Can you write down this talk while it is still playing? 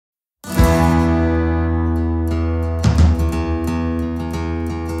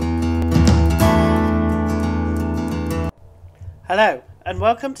Hello, and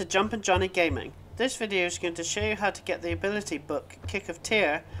welcome to Jumpin' Johnny Gaming. This video is going to show you how to get the ability book Kick of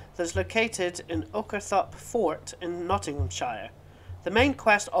Tyr that is located in Oakerthorpe Fort in Snotinghamschire. The main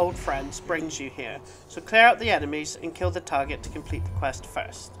quest Old Friends brings you here, so clear out the enemies and kill the target to complete the quest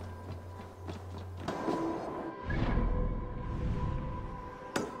first.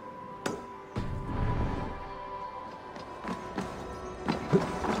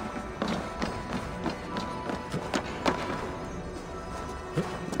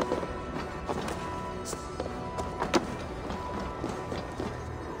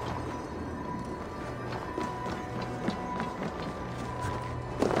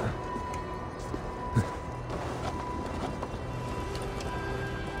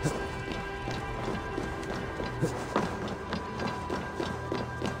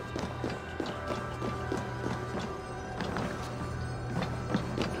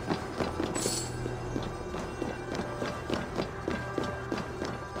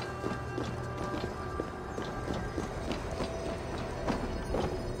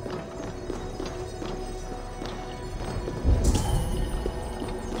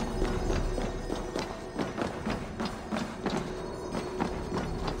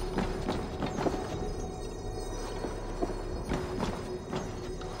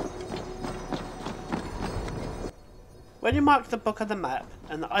 When you mark the book on the map,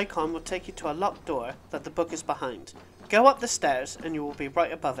 and the icon will take you to a locked door that the book is behind. Go up the stairs and you will be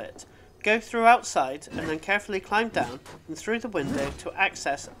right above it. Go through outside and then carefully climb down and through the window to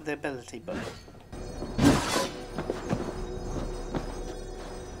access the ability book.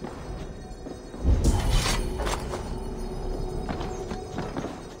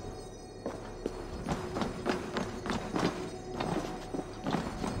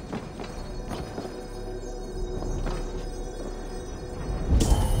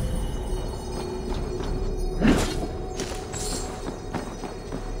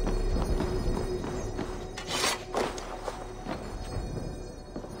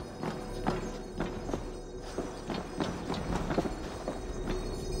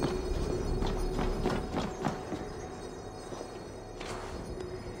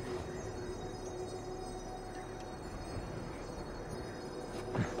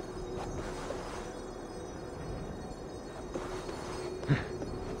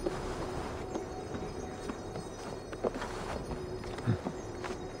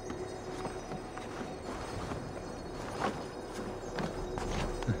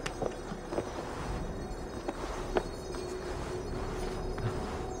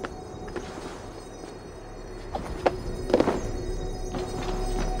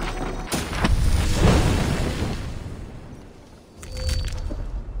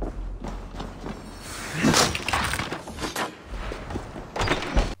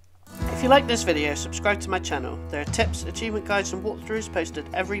 If you like this video, subscribe to my channel. There are tips, achievement guides and walkthroughs posted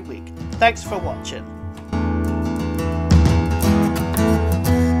every week. Thanks for watching.